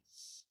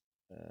ignorance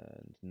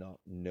and not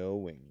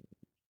knowing,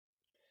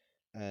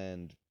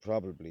 and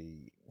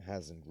probably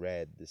hasn't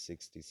read the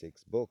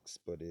 66 books.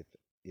 But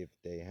if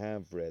they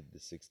have read the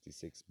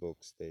 66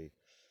 books, they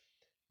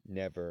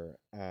never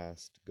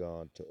asked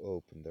God to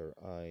open their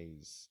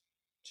eyes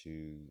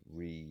to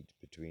read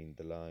between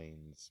the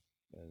lines.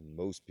 And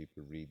most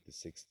people read the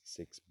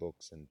 66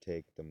 books and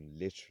take them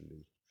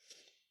literally,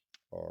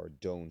 or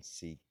don't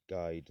seek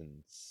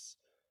guidance,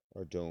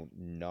 or don't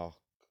knock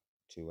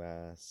to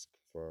ask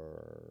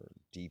for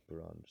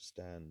deeper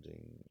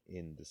understanding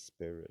in the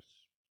Spirit,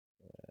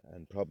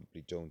 and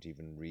probably don't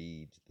even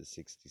read the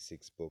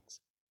 66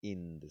 books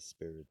in the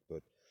Spirit,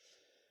 but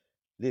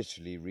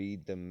literally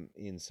read them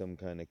in some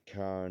kind of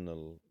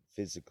carnal,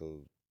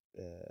 physical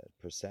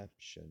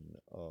perception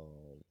of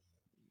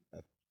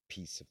a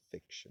piece of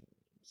fiction.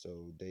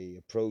 So they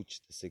approach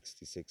the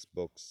 66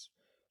 books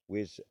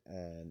with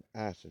an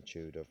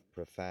attitude of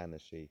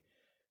profanity,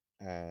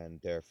 and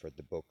therefore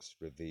the books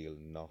reveal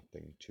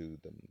nothing to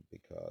them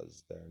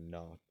because they're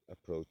not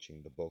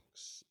approaching the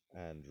books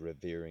and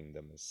revering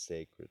them as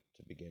sacred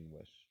to begin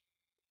with.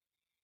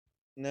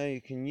 Now,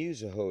 you can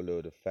use a whole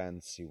load of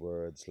fancy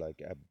words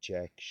like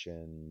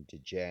abjection,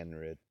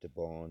 degenerate,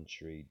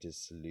 debauchery,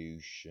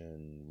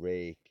 dissolution,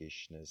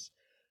 rakishness,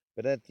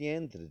 but at the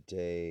end of the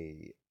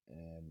day,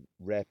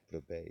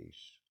 reprobate,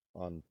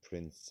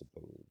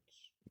 unprincipled,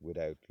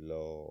 without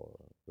law,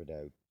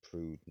 without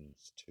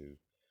prudence to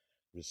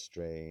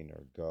restrain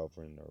or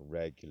govern or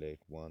regulate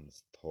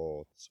one's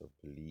thoughts or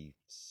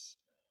beliefs,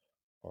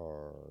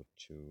 or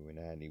to in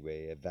any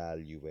way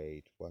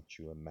evaluate what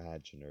you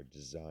imagine or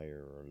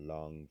desire or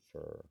long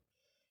for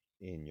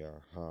in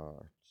your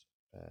heart,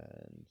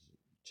 and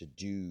to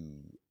do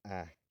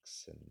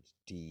acts and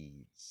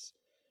deeds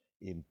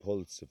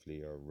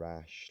impulsively or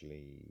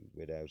rashly,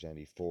 without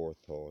any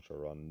forethought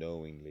or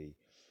unknowingly,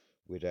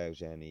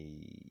 without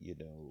any,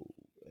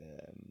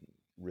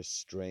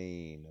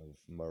 restraint of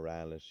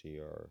morality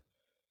or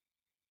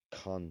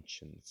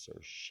conscience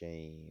or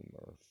shame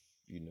or,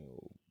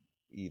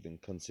 even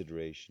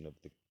consideration of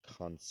the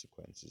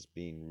consequences,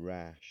 being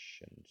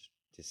rash and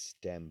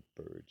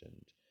distempered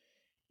and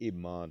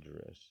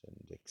immoderate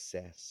and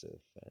excessive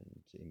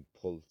and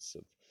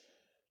impulsive.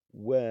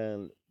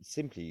 Well,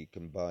 simply you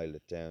can boil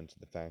it down to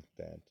the fact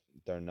that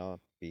they're not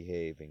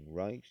behaving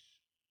right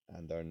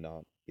and they're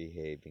not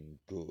behaving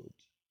good.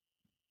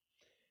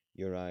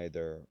 You're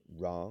either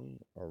wrong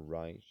or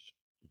right,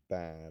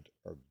 bad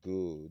or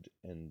good,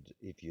 and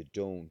if you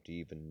don't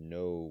even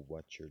know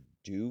what you're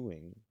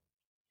doing,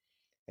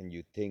 and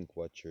you think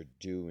what you're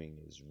doing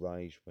is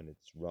right when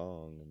it's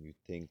wrong, and you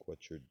think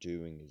what you're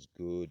doing is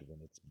good when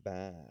it's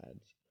bad,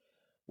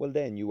 well,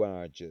 then you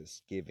are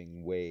just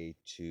giving way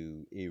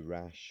to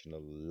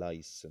irrational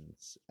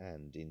license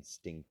and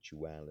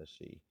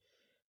instinctuality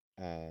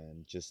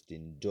and just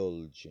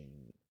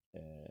indulging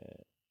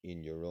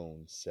in your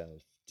own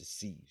self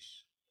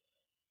deceit.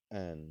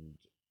 And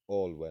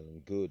all well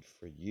and good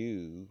for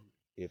you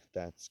if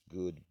that's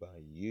good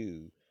by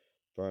you.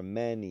 For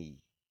many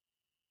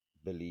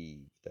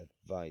believe that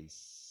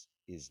vice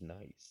is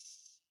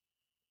nice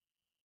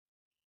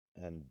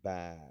and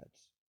bad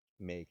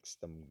makes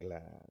them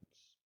glad.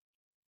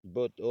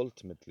 But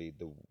ultimately,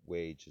 the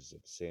wages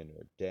of sin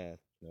are death,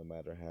 no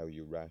matter how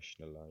you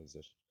rationalize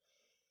it.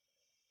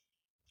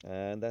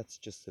 And that's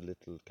just a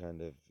little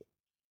kind of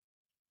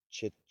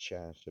chit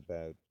chat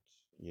about,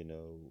 you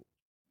know,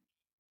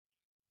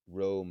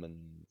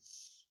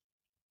 Romans,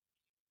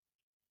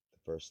 the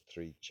first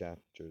three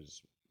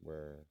chapters,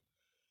 where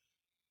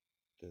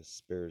the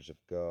Spirit of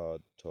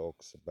God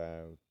talks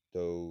about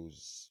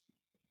those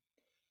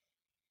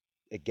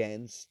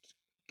against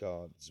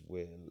God's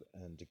will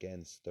and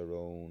against their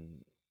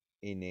own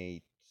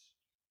innate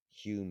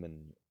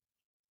human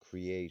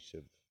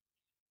creative,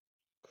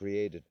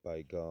 created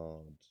by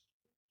God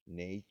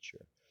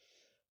nature.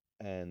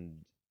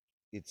 And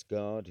it's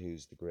God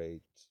who's the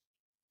great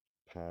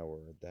power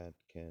that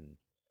can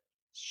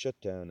shut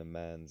down a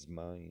man's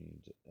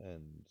mind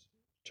and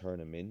turn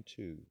him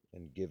into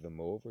and give him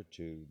over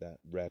to that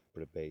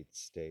reprobate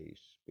state,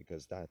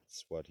 because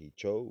that's what he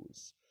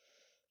chose.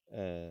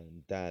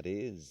 And that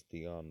is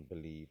the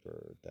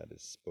unbeliever that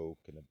is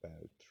spoken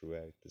about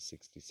throughout the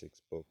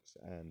 66 books,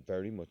 and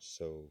very much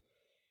so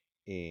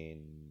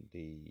in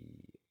the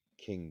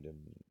kingdom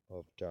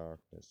of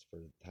darkness for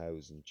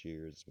 1,000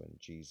 years, when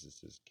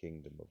Jesus'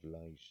 kingdom of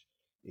light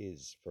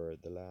is for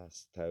the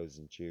last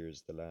 1,000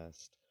 years, the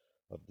last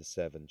of the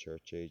seven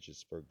church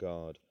ages, for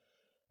God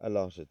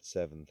allotted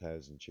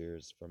 7,000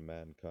 years for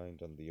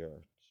mankind on the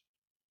earth.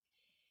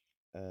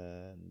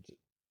 And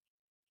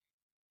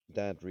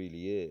that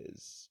really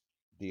is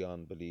the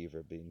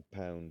unbeliever being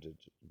pounded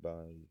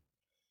by,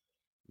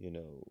 you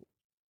know,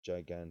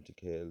 gigantic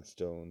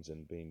hailstones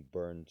and being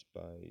burnt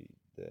by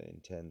the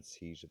intense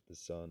heat of the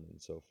sun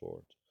and so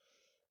forth.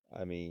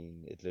 I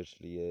mean, it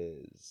literally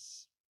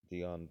is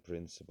the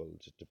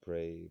unprincipled,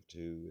 depraved,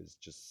 who is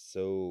just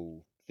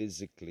so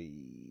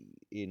physically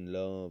in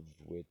love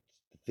with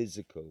the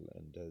physical,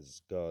 and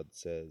as God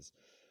says,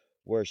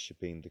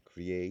 worshipping the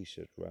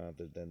created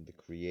rather than the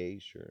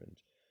creator,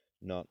 and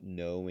not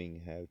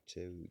knowing how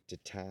to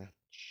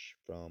detach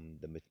from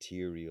the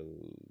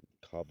material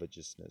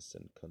covetousness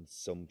and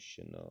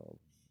consumption of,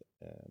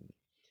 um,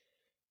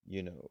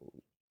 you know,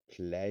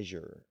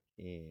 pleasure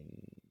in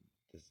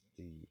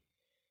the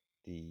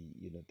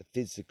the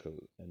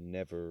physical, and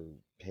never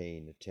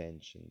paying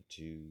attention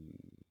to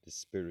the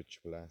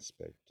spiritual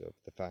aspect of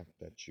the fact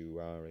that you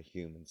are a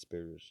human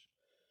spirit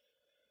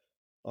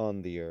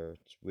on the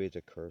earth with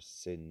a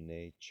cursed sin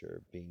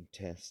nature, being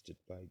tested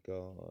by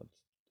God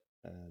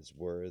as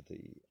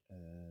worthy,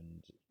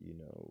 and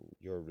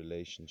your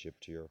relationship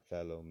to your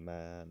fellow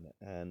man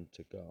and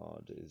to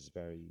God is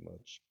very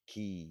much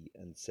key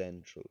and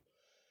central.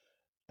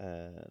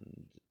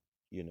 And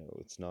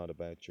it's not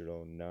about your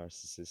own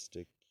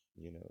narcissistic,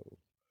 you know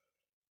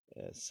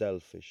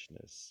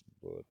selfishness,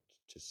 but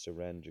to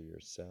surrender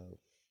yourself,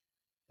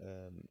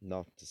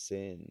 not to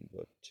sin,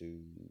 but to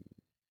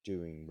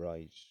doing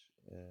right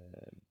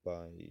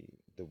by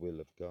the will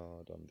of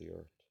God on the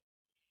earth.